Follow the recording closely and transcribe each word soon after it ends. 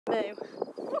Moo.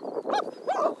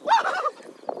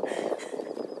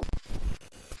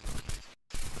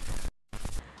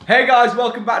 Hey guys,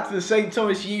 welcome back to the St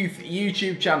Thomas Youth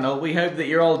YouTube channel. We hope that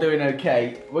you're all doing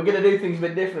okay. We're going to do things a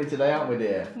bit differently today, aren't we,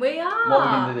 dear? We are. What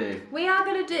are we going to do? We are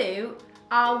going to do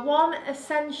our one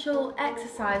essential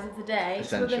exercise of the day.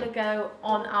 Essential. So we're going to go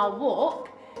on our walk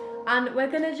and we're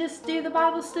going to just do the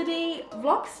Bible study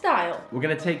vlog style. We're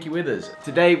going to take you with us.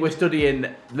 Today we're studying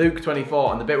Luke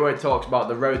 24 and the bit where it talks about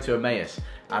the road to Emmaus.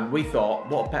 And we thought,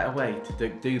 what better way to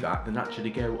do that than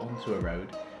actually go onto a road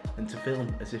and to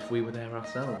film as if we were there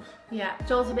ourselves. Yeah,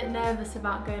 Joel's a bit nervous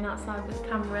about going outside with the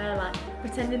camera, like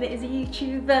pretending it is a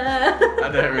YouTuber. I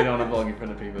don't really want to vlog in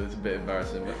front of people, it's a bit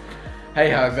embarrassing, but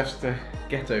hey, I best to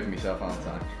get over myself, aren't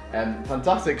I?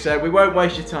 Fantastic, so we won't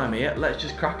waste your time here, let's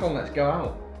just crack on, let's go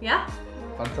out. Yeah?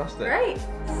 Fantastic. Great,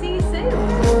 see you soon.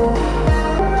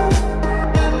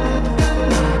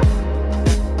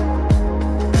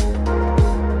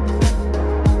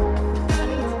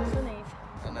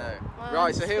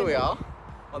 Right, so here we are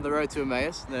on the road to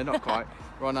Emmaus. No, not quite.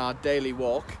 We're on our daily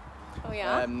walk. Oh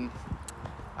yeah.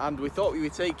 And we thought we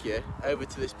would take you over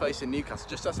to this place in Newcastle,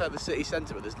 just outside the city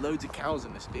centre, but there's loads of cows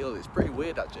in this field. It's pretty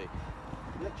weird actually.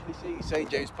 You literally see St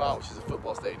James Park, which is a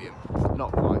football stadium.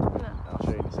 Not quite. No. I'll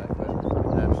show you in a sec,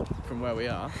 but from where we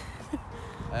are.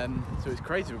 So it's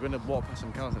crazy. We're going to walk past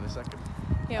some cows in a second.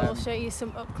 Yeah, we'll show you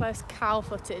some up close cow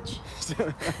footage.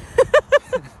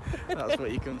 That's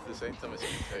what you come to the St Thomas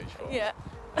Youth Church for. Yeah.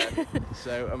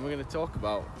 And we're going to talk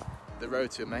about the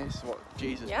road to Emmaus, what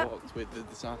Jesus walked with the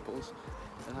disciples,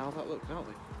 and how that looked, don't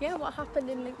we? Yeah, what happened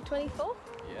in Luke 24?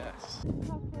 Yes.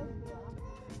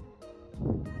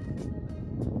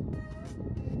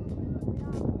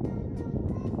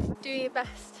 Do your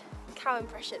best cow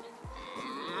impression.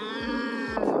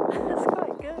 That's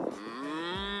quite good.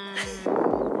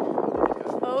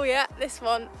 Oh yeah, this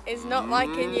one is not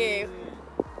liking you.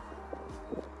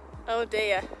 Oh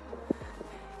dear.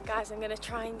 Guys, I'm going to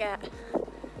try and get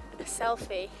a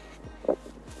selfie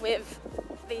with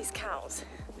these cows.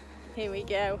 Here we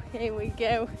go, here we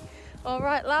go. All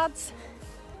right, lads.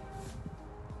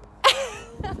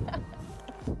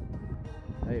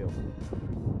 Hey up.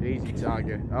 Easy,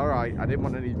 tiger. All right, I didn't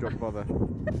want any drop bother.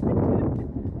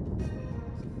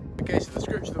 Okay, so the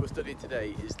scripture that we're studying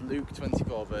today is Luke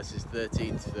 24 verses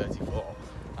 13 to 34.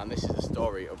 And this is the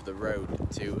story of the road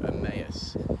to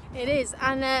Emmaus. It is,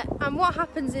 and what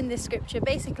happens in this scripture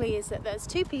basically is that there's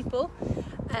two people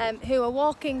who are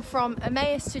walking from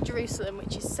Emmaus to Jerusalem,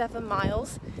 which is 7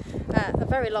 miles, a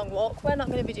very long walk. We're not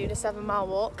going to be doing a 7-mile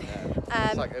walk.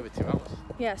 It's like over 2 hours.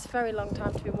 Yeah, it's a very long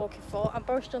time to be walking for, and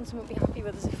Boris Johnson would be happy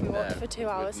with us if we walked for 2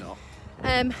 hours. Not.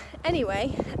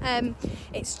 Anyway,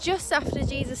 it's just after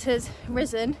Jesus has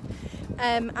risen.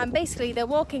 And basically they're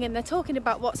walking and they're talking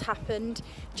about what's happened,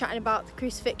 chatting about the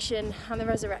crucifixion and the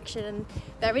resurrection, and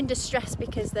they're in distress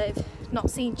because they've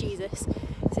not seen Jesus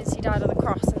since he died on the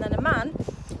cross. And then a man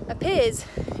appears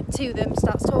to them,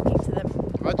 starts talking to them.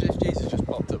 Imagine if Jesus just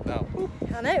popped up now.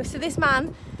 I know, so this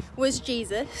man was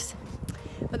Jesus,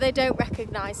 but they don't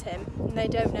recognise him and they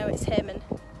don't know it's him, and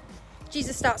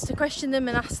Jesus starts to question them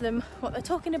and ask them what they're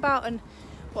talking about and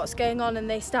what's going on, and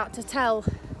they start to tell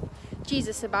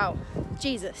Jesus about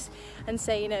Jesus and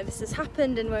say, you know, this has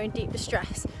happened and we're in deep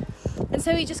distress. And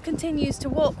so he just continues to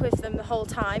walk with them the whole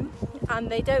time, and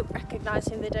they don't recognise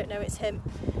him, they don't know it's him.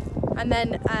 And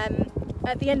then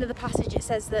at the end of the passage it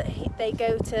says that they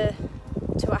go to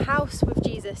a house with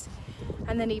Jesus,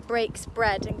 and then he breaks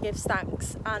bread and gives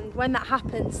thanks. And when that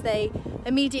happens, they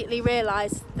immediately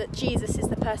realise that Jesus is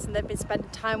the person they've been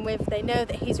spending time with. They know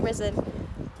that he's risen,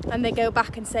 and they go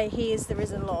back and say he is the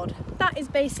risen Lord. That is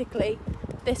basically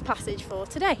this passage for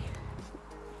today.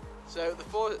 So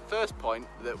the first point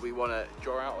that we want to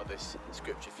draw out of this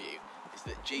scripture for you is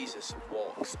that Jesus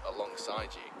walks alongside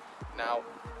you. Now,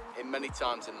 in many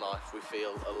times in life we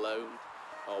feel alone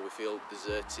or we feel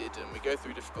deserted, and we go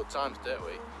through difficult times, don't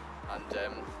we? And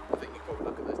I think you probably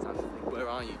look at those times and think, where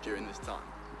are you during this time?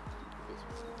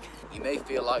 You may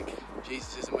feel like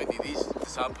Jesus isn't with you. These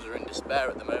disciples are in despair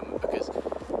at the moment because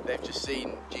they've just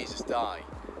seen Jesus die,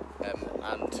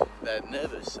 and they're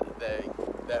nervous.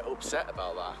 They're upset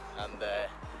about that,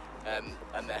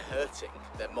 and they're hurting.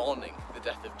 They're mourning the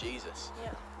death of Jesus,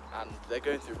 and they're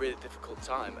going through a really difficult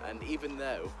time. And even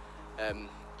though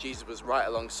Jesus was right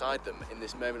alongside them in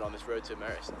this moment on this road to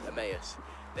Emmaus,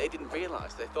 they didn't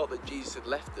realise. They thought that Jesus had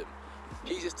left them.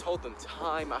 Jesus told them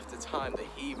time after time that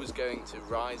he was going to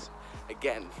rise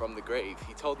again from the grave.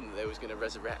 He told them that they was going to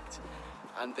resurrect,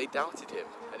 and they doubted him.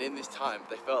 And in this time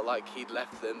they felt like he'd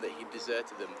left them, that he'd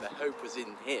deserted them. Their hope was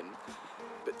in him,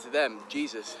 but to them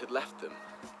Jesus had left them.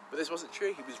 But this wasn't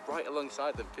true. He was right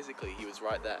alongside them physically. He was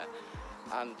right there.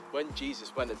 And when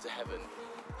Jesus went into heaven,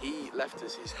 he left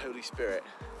us his Holy Spirit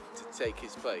to take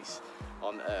his place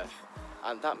on earth.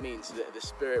 And that means that the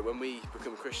Spirit, when we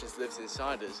become Christians, lives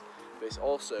inside us, but it's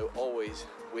also always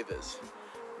with us.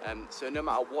 So no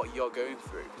matter what you're going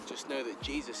through, just know that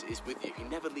Jesus is with you. He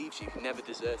never leaves you, he never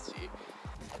deserts you.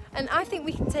 And I think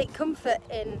we can take comfort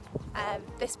in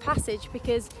this passage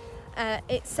because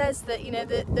it says that, you know,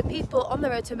 the people on the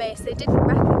road to Emmaus, they didn't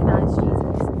recognise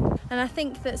Jesus. And I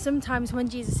think that sometimes when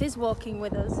Jesus is walking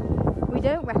with us, we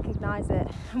don't recognise it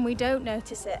and we don't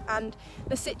notice it, and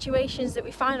the situations that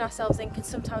we find ourselves in can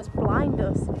sometimes blind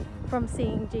us from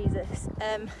seeing Jesus.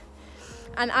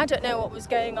 And I don't know what was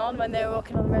going on when they were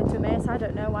walking on the road to Emmaus. I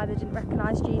don't know why they didn't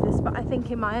recognise Jesus, but I think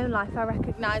in my own life I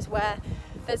recognise where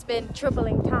there's been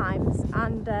troubling times,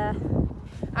 and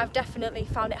I've definitely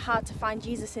found it hard to find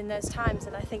Jesus in those times,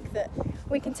 and I think that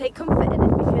we can take comfort in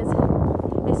it because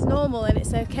it's normal and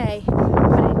it's okay,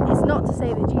 but it's not to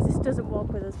say that Jesus doesn't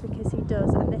walk with us, because he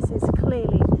does, and this is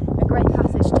clearly a great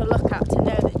passage to look at, to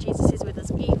know that Jesus is with us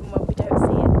even when we don't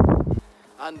see it.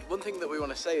 And one thing that we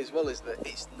want to say as well is that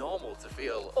it's normal to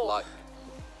feel like...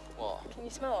 What? Can you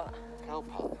smell that? Cow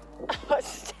pal. Oh, it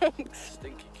stinks.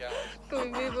 Stinky cow.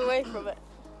 Can we move away from it?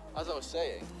 As I was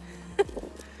saying,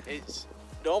 it's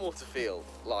normal to feel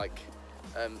like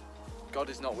God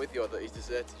is not with you, or that he's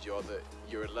deserted you, or that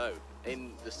you're alone.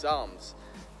 In the Psalms,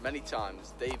 many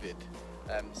times David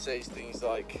says things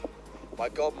like, my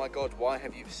God, why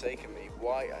have you forsaken me?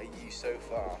 Why are you so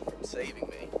far from saving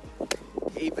me?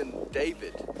 Even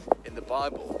David in the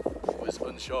Bible was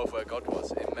unsure of where God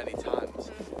was in many times.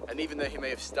 And even though he may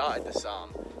have started the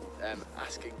psalm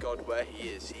asking God where he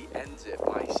is, he ends it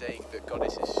by saying that God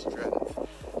is his strength,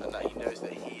 and that he knows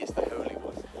that he is the Holy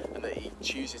One, and that he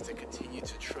chooses to continue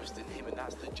to trust in him. And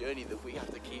that's the journey that we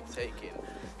have to keep taking.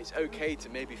 It's okay to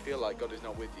maybe feel like God is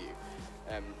not with you,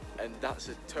 and that's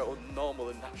a total normal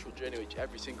and natural journey which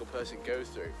every single person goes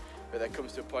through. But there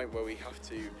comes to a point where we have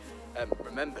to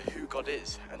remember who God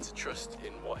is and to trust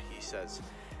in what he says.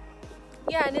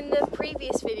 Yeah, and in the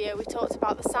previous video we talked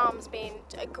about the Psalms being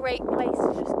a great place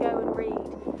to just go and read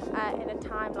in a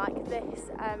time like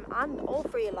this, and all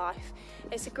through your life.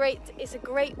 It's a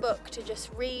great book to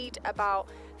just read about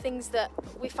things that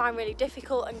we find really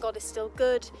difficult, and God is still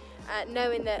good,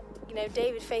 knowing that, you know,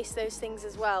 David faced those things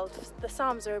as well. The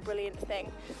Psalms are a brilliant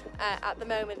thing at the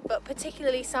moment, but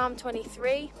particularly Psalm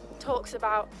 23 talks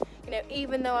about, you know,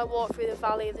 even though I walk through the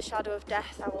valley of the shadow of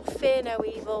death, I will fear no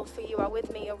evil, for you are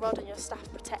with me, your rod and your staff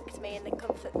protect me and they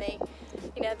comfort me.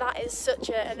 You know, that is such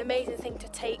an amazing thing to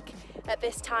take at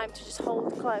this time, to just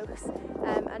hold close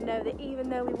and know that even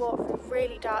though we walk through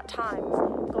really dark times,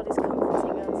 God is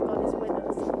comforting us, God is with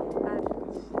us.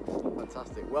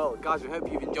 Fantastic. Well, guys, we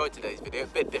hope you've enjoyed today's video. A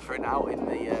bit different, out in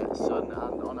the sun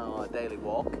and on our daily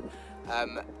walk.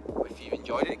 If you've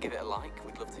enjoyed it, give it a like.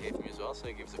 We'd love to hear from you as well,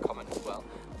 so give us a comment as well.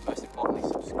 Most importantly,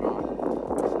 subscribe.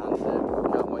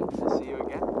 And can't wait to see you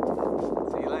again.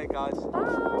 See you later, guys.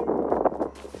 Bye!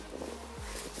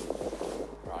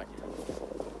 Right,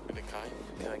 I'm going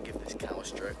to go and give this cow a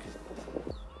stroke.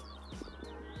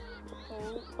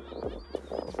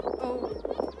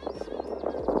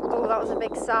 Oh, that was a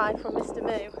big sigh from Mr.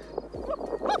 Moo.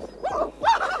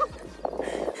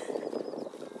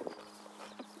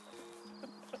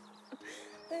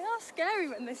 They are scary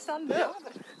when they stand up.